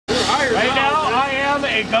tires Right now, I am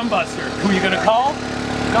a gum buster. Who are you gonna call?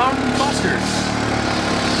 Gum busters.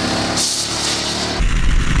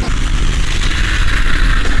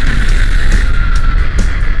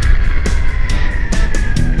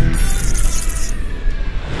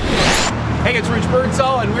 Hey, it's Rich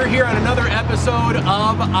Birdsall, and we're here on another episode of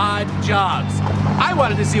Odd Jobs. I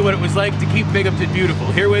wanted to see what it was like to keep Binghamton beautiful.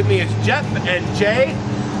 Here with me is Jeff and Jay.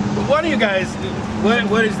 One of you guys,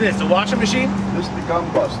 what is this, a washing machine? This is the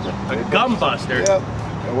gum buster. A gum buster? Yep.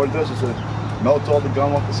 And what it does is it melts all the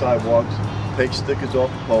gum off the sidewalks, takes stickers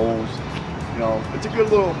off the poles. You know, it's a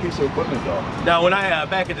good little piece of equipment though. Now when I,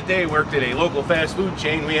 back in the day, worked at a local fast food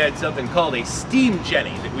chain, we had something called a steam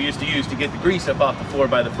jenny that we used to use to get the grease up off the floor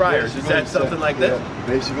by the fryers. Is that something like this? Yeah,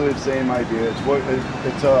 basically the same idea.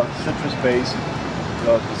 It's a citrus base.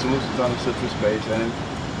 The solution's on a citrus base, and it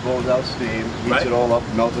rolls out steam, heats it all up,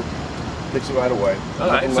 melts it, takes it right away.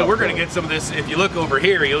 Alright, so we're going to get some of this. If you look over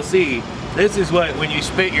here, you'll see this is what, when you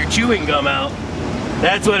spit your chewing gum out,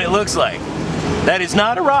 that's what it looks like. That is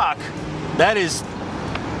not a rock. That is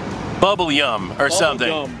bubble yum or something.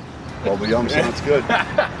 Bubble yum sounds good.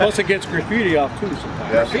 Plus it gets graffiti off too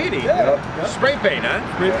sometimes. Yes. Graffiti? Yeah. Spray paint, huh?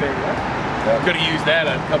 Spray paint, yeah. Could have used that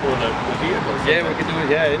on a couple of the vehicles. Yeah, we could do it,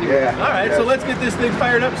 yeah, anyway. Yeah. Alright, so let's get this thing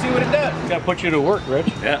fired up and see what it does. Gotta put you to work, Rich.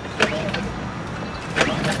 Yeah.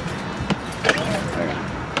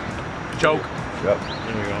 Choke. Yep.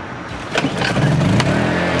 There we go.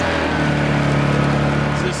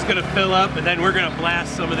 So this is going to fill up, and then we're going to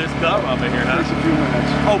blast some of this gum up in here, huh? Takes a few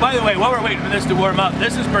minutes. Oh, by the way, while we're waiting for this to warm up,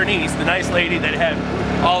 this is Bernice, the nice lady that had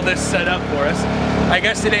all this set up for us. I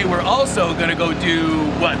guess today we're also going to go do,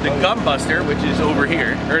 what, the gum buster, which is over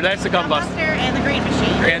here. Or that's the gum buster. And the green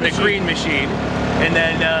machine. And the green machine. And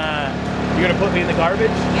then, you're going to put me in the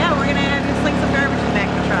garbage? Yeah, we're going to sling some garbage in the back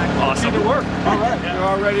of the truck. Awesome. To work. All right, you're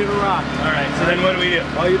all ready to rock. All right, so then what do we do?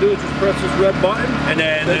 All you do is just press this red button, And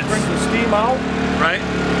then it brings the steam out. right?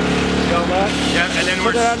 You know that? Yeah, and then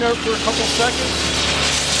Put we're... it on there for a couple seconds.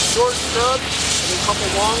 Short scrub, and then a couple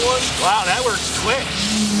long ones. Wow, that works quick.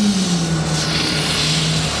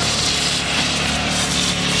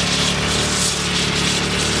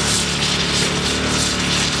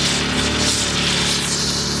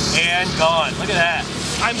 And gone. Look at that.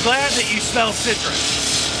 I'm glad that you smell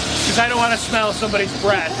citrus, because I don't want to smell somebody's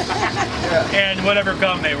breath and whatever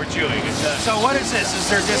gum they were chewing. So what is this? Is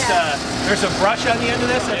there just there's a brush on the end of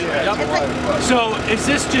this? So is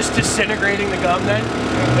this just disintegrating the gum then?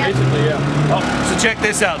 Basically, yeah. Oh, so check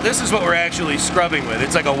this out. This is what we're actually scrubbing with.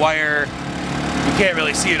 It's like a wire. You can't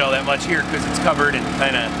really see it all that much here because it's covered and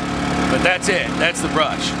kind of, but that's it. That's the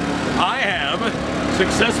brush. I have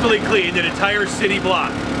successfully cleaned an entire city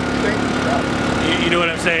block. You know what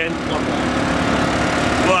I'm saying?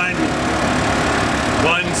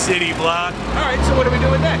 One city block. All right, so what are we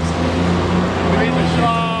doing next? Green machine.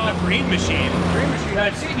 A green machine. Green machine.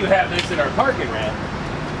 I've seen you have this in our parking ramp.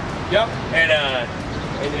 Yep.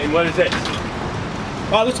 And what is this?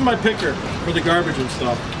 Oh, this is my picker for the garbage and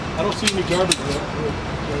stuff. I don't see any garbage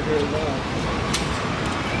here now.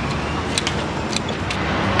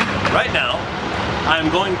 Right now, I'm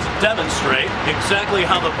going to demonstrate exactly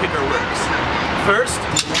how the picker works. First,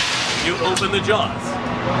 you open the jaws.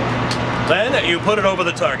 Then you put it over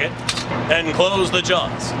the target and close the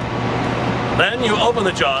jaws. Then you open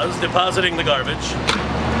the jaws, depositing the garbage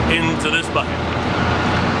into this bucket.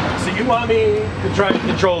 So you want me to try to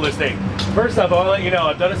control this thing. First off, I'll let you know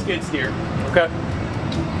I've done a skid steer. Okay.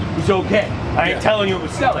 It's okay. I ain't telling you it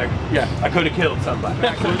was stellar. Yeah. I could have killed somebody.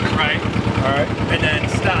 Right. All right. And then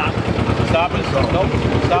stop. Stop it. Nope.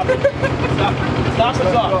 Stop it. Stop it. Stop it.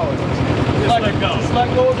 Stop. Just let go. Just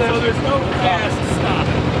let go of it. So there's no fast stop.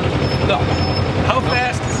 No. How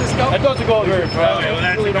fast does this go? It doesn't go very fast. Okay, well,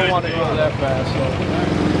 that's I really don't good. want to go that fast.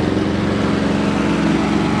 So.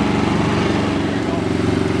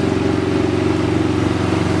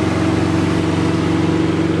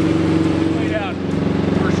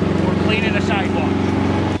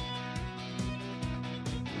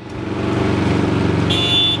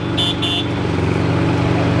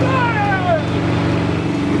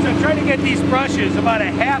 These brushes about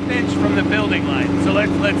a half inch from the building line. So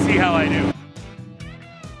let's see how I do.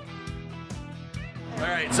 All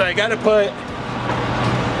right, so I got to put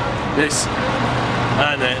this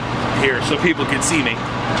on here so people can see me,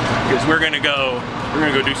 because we're gonna go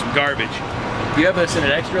do some garbage. You have this in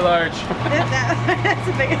an extra large. That's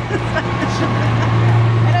a big.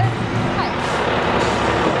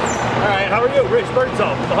 All right, how are you? Rich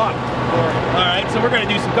Birdsall with the Hawk. All right, so we're going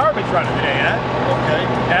to do some garbage running today, huh? Okay.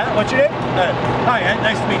 Yeah, what's your name? Hi, Ed.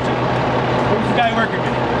 Nice to meet you. Who's the guy working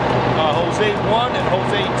with you? Jose 1 and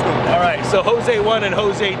Jose 2. All right, so Jose 1 and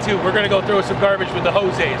Jose 2. We're gonna go throw some garbage with the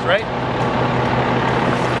Jose's, right?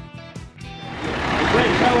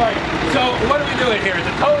 Great, how are you? So what are we doing here?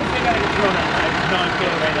 The codes, they gotta get thrown out, right? No, I'm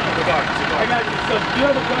kidding right now. The garbage. I got you. So you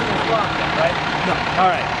have a gun that's locked up, right? No. All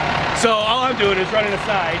right. So all I'm doing is running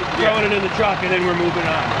aside, throwing it in the truck, and then we're moving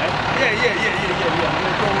on, right? Yeah. I'm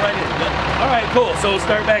gonna throw right in. Yep. All right, cool. So we'll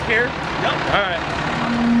start back here? Yep. All right.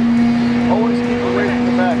 Always keep it right in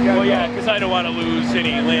the back. Well, yeah, because I don't want to lose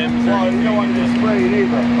any limbs. Well, you don't want to get sprayed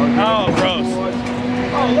either. Oh, gross.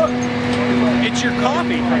 Oh, look. It's your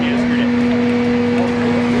coffee from yesterday.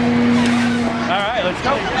 All right, let's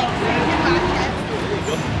go.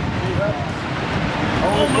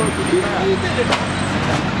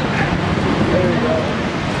 There you go.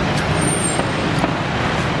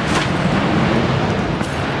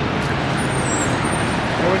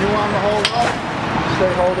 And when you want to hold up,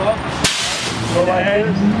 stay hold up. Go like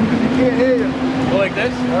this. You can't hear you. Go like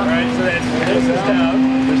this? All right, so that's, this is down.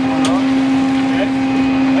 This one up. Okay,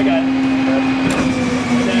 I got it.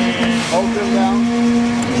 Then Hold them down.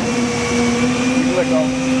 You click on.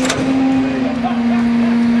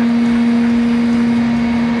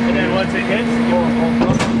 and then once it hits, you Hold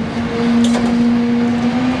up.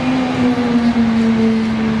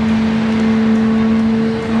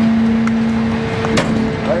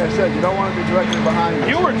 Like I said, you don't want to be directly behind me.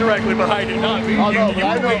 You were directly behind it, not me. Oh, no, You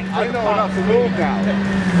but were waiting for I the know pop. enough to move now.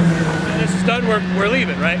 When this is done, we're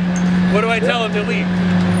leaving, right? What do I tell him to leave?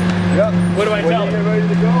 Yep. What do I tell When you him? get ready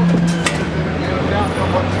to go, get down, go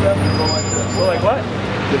one step, and go like this. Well, like what?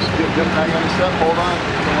 Just now you got a step, hold on,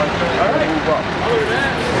 go like that, All right. move up. Look at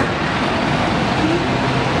that.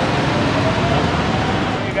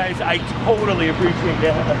 You guys, I totally appreciate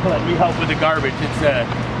that. Letting me help with the garbage.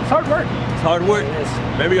 It's hard work. It's hard work. It's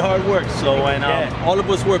very hard work. So, and all of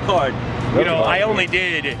us work hard. You know, I only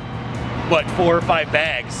did, what, 4 or 5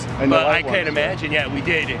 bags. And the But I white can't ones, imagine, yeah, we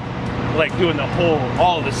did like doing the whole,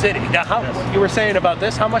 all of the city. Now, how, you were saying about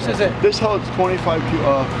this, how much is it? This holds 25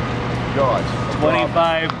 yards.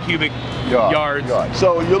 25 cubic yards.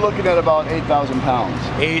 So you're looking at about 8,000 pounds.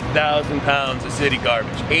 8,000 pounds of city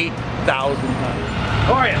garbage. 8,000 pounds.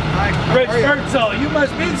 How are you? Hi. Rich Birdsall. You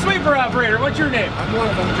must be the sweeper operator. What's your name? I'm one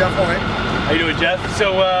of them, Jeff White. How you doing, Jeff?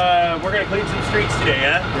 So we're gonna clean some streets today,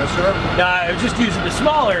 huh? Yes, sir. I was just using the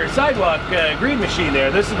smaller sidewalk green machine there.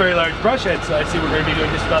 This is a very large brush head, so I see we're gonna be doing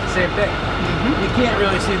just about the same thing. You can't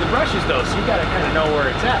really see the brushes though, so you gotta kind of know where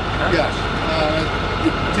it's at. Huh? Yes.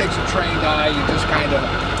 It takes a trained eye. You just kind of,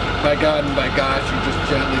 by God and by gosh, you just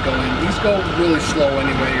gently go in. These go really slow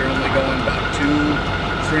anyway. You're only going about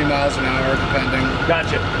 2-3 miles an hour, depending.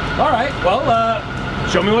 Gotcha. All right. Well,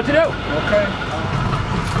 show me what to do. Okay.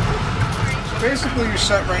 Basically, you're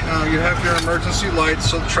set right now. You have your emergency lights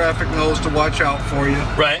so the traffic knows to watch out for you.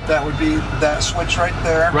 Right. That would be that switch right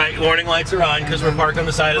there. Right. Warning lights are on because we're parked on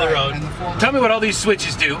the side of the road. Tell me what all these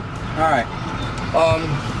switches do. All right.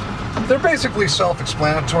 They're basically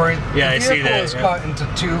self-explanatory. Yeah, I see that, The vehicle is yeah. cut into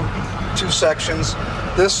two sections.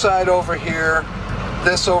 This side over here,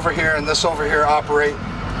 this over here, and this over here operate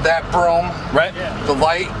that broom. Right. The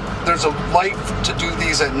light. There's a light to do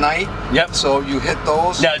these at night. Yep. So you hit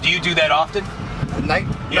those. Now, do you do that often? Night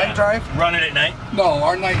drive? Run it at night? No,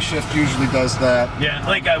 our night shift usually does that. Yeah,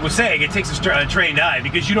 like I was saying, it takes a trained eye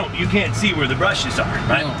because you can't see where the brushes are,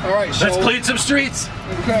 right? No. All right, Let's so clean some streets.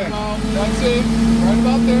 Okay. That's it. Right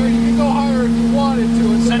about there. You can go higher if you wanted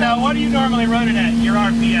to. So now, what do you normally run it at? Your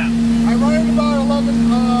RPM? I run it about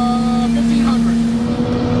 1500.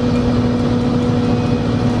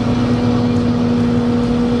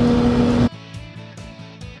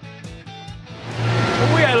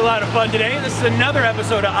 We had a lot of fun today. This is another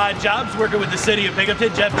episode of Odd Jobs, working with the city of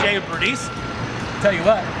Binghamton, Jeff, Jay, and Bernice. Tell you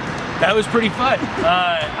what, that was pretty fun.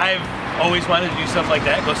 I've always wanted to do stuff like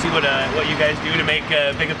that. Go see what you guys do to make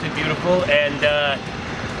Binghamton beautiful, and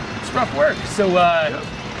it's rough work. So,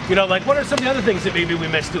 you know, like, what are some of the other things that maybe we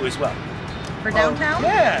missed too as well? For downtown?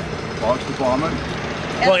 Yeah. Parks Department.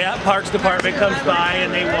 Well, yeah, Parks Department comes by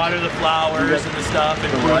and they water the flowers and the stuff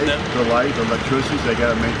and prune them. The electricity, they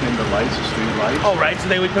gotta maintain the lights, the street lights. Oh, right, so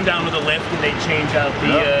they would come down with a lift and they change out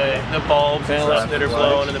the bulbs and stuff that are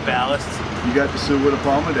blowing and the ballasts. You got the sewer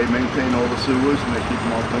department, they maintain all the sewers and they keep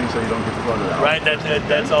them all clean so you don't get flooded out. Right,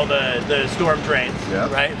 that's all the storm drains, Yeah.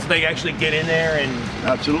 right? So they actually get in there and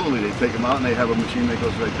Absolutely, they take them out and they have a machine that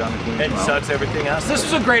goes right down and cleans them out. sucks everything out. So this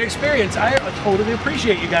was a great experience. I totally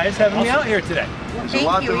appreciate you guys having me out here today. There's a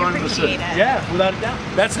lot Thank you, to we run in the city. appreciate it. Yeah, without a doubt.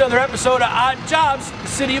 That's another episode of Odd Jobs, the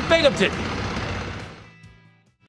city of Binghamton.